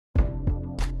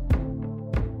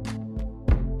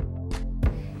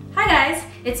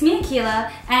It's me,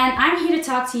 Akila, and I'm here to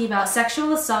talk to you about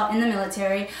sexual assault in the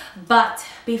military. But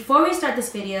before we start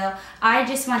this video, I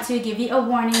just want to give you a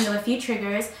warning of a few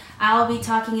triggers. I'll be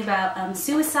talking about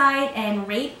suicide and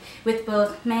rape with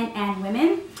both men and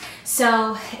women.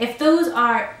 So if those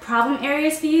are problem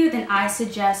areas for you, then I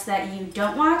suggest that you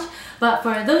don't watch. But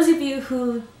for those of you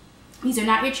who these are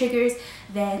not your triggers,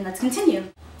 then let's continue.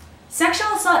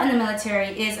 Sexual assault in the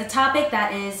military is a topic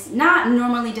that is not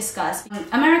normally discussed.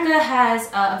 America has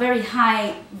a very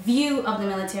high view of the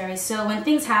military, so when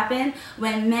things happen,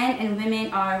 when men and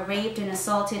women are raped and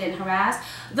assaulted and harassed,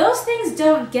 those things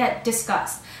don't get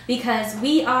discussed because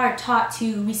we are taught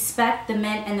to respect the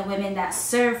men and the women that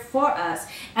serve for us.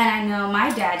 And I know my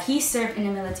dad, he served in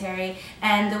the military,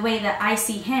 and the way that I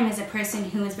see him is a person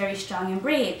who is very strong and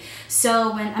brave.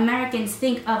 So when Americans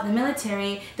think of the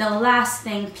military, the last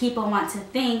thing people want to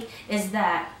think is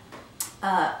that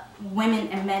women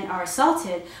and men are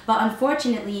assaulted, but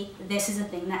unfortunately this is a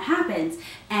thing that happens,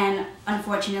 and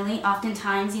unfortunately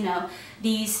oftentimes, you know,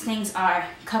 these things are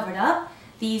covered up.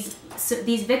 These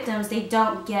victims, they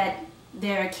don't get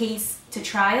their case to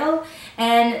trial,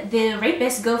 and the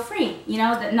rapists go free. You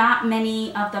know, that not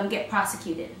many of them get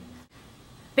prosecuted.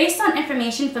 Based on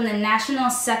information from the National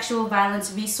Sexual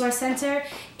Violence Resource Center,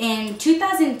 in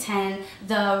 2010,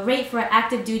 the rate for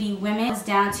active duty women was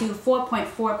down to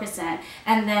 4.4%.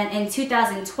 And then in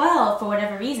 2012, for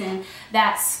whatever reason,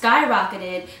 that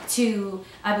skyrocketed to,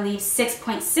 I believe,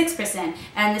 6.6%.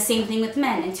 And the same thing with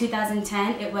men. In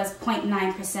 2010, it was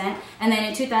 0.9%. And then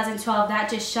in 2012, that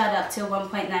just shot up to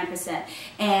 1.9%.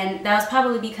 And that was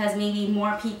probably because maybe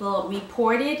more people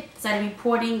started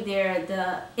reporting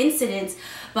the incidents,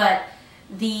 but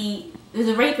the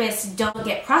rapists don't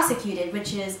get prosecuted,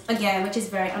 which is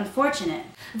very unfortunate.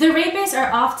 The rapists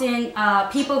are often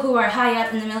people who are high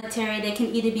up in the military. They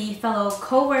can either be fellow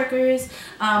co-workers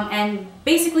and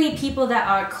basically people that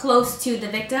are close to the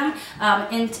victim.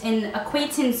 In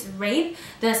acquaintance rape,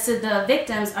 the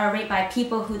victims are raped by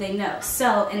people who they know.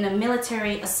 So in a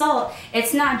military assault,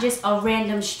 it's not just a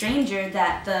random stranger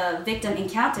that the victim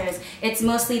encounters. It's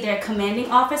mostly their commanding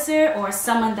officer or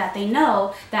someone that they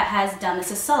know that has done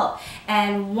this assault.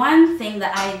 And one thing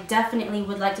that I definitely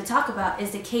would like to talk about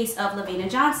is the case of LaVena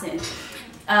Johnson.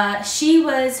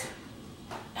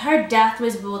 Her death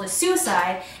was ruled a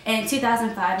suicide in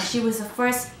 2005, and she was the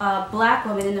first black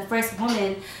woman and the first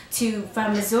woman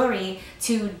from Missouri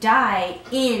to die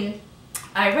in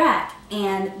Iraq,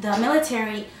 and the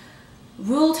military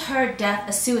ruled her death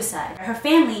a suicide. Her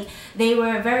family, they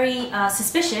were very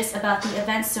suspicious about the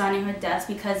events surrounding her death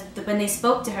because when they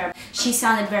spoke to her, she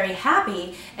sounded very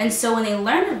happy, and so when they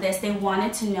learned of this, they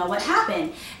wanted to know what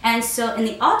happened. And so in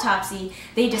the autopsy,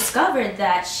 they discovered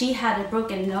that she had a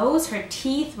broken nose, her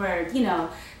teeth were, you know,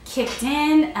 kicked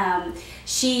in, her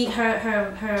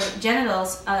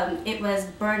genitals, it was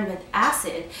burned with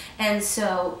acid. And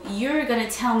so you're gonna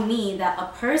tell me that a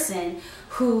person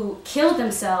who killed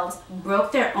themselves,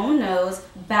 broke their own nose,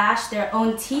 bashed their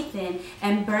own teeth in,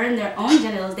 and burned their own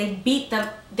genitals, they beat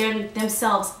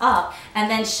themselves up and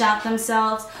then shot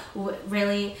themselves?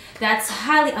 Really? That's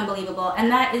highly unbelievable. And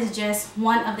that is just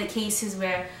one of the cases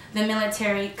where the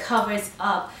military covers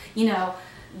up, you know,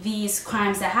 these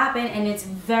crimes that happen, and it's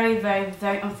very, very,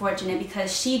 very unfortunate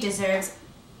because she deserves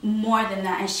more than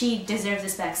that, and she deserves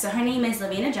respect. So her name is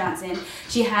LaVena Johnson.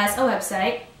 She has a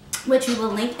website, which we will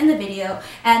link in the video,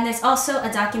 and there's also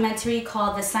a documentary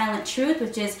called The Silent Truth,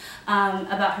 which is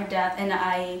about her death, and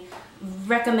I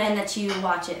recommend that you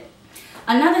watch it.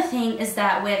 Another thing is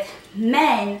that with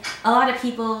men, a lot of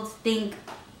people think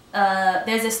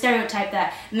there's a stereotype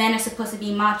that men are supposed to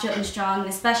be macho and strong, and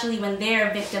especially when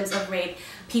they're victims of rape,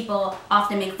 people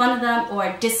often make fun of them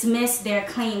or dismiss their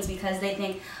claims because they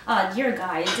think, oh, you're a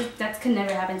guy, that could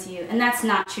never happen to you. And that's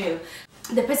not true.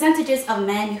 The percentages of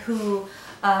men who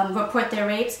report their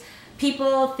rapes,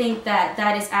 people think that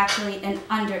that is actually an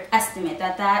underestimate,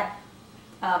 that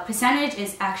percentage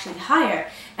is actually higher.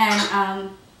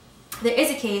 And there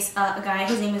is a case, a guy,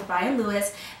 his name is Brian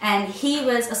Lewis, and he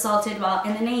was assaulted while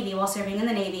in the Navy, while serving in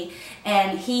the Navy,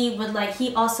 and he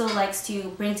also likes to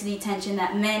bring to the attention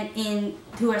that men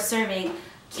who are serving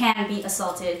can be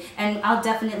assaulted, and I'll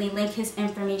definitely link his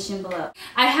information below.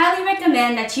 I highly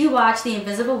recommend that you watch The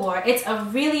Invisible War. It's a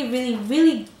really, really,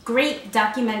 really great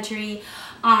documentary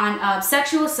on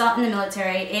sexual assault in the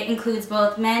military. It includes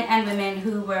both men and women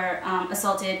who were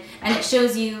assaulted, and it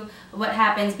shows you what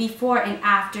happens before and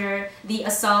after the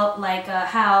assault, like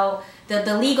how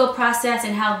the legal process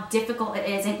and how difficult it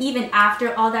is, and even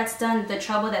after all that's done, the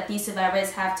trouble that these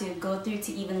survivors have to go through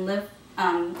to even live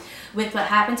with what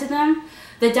happened to them.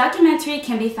 The documentary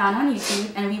can be found on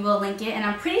YouTube, and we will link it, and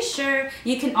I'm pretty sure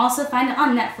you can also find it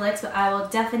on Netflix, but I will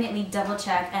definitely double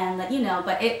check and let you know.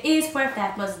 But it is for a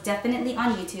fact most definitely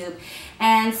on YouTube.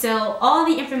 And so all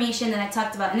the information that I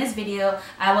talked about in this video,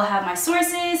 I will have my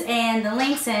sources and the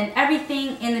links and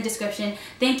everything in the description.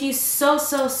 Thank you so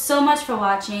much for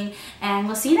watching, and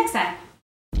we'll see you next time.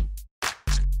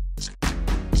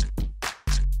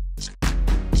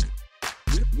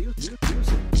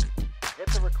 Hit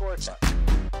the record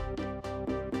button.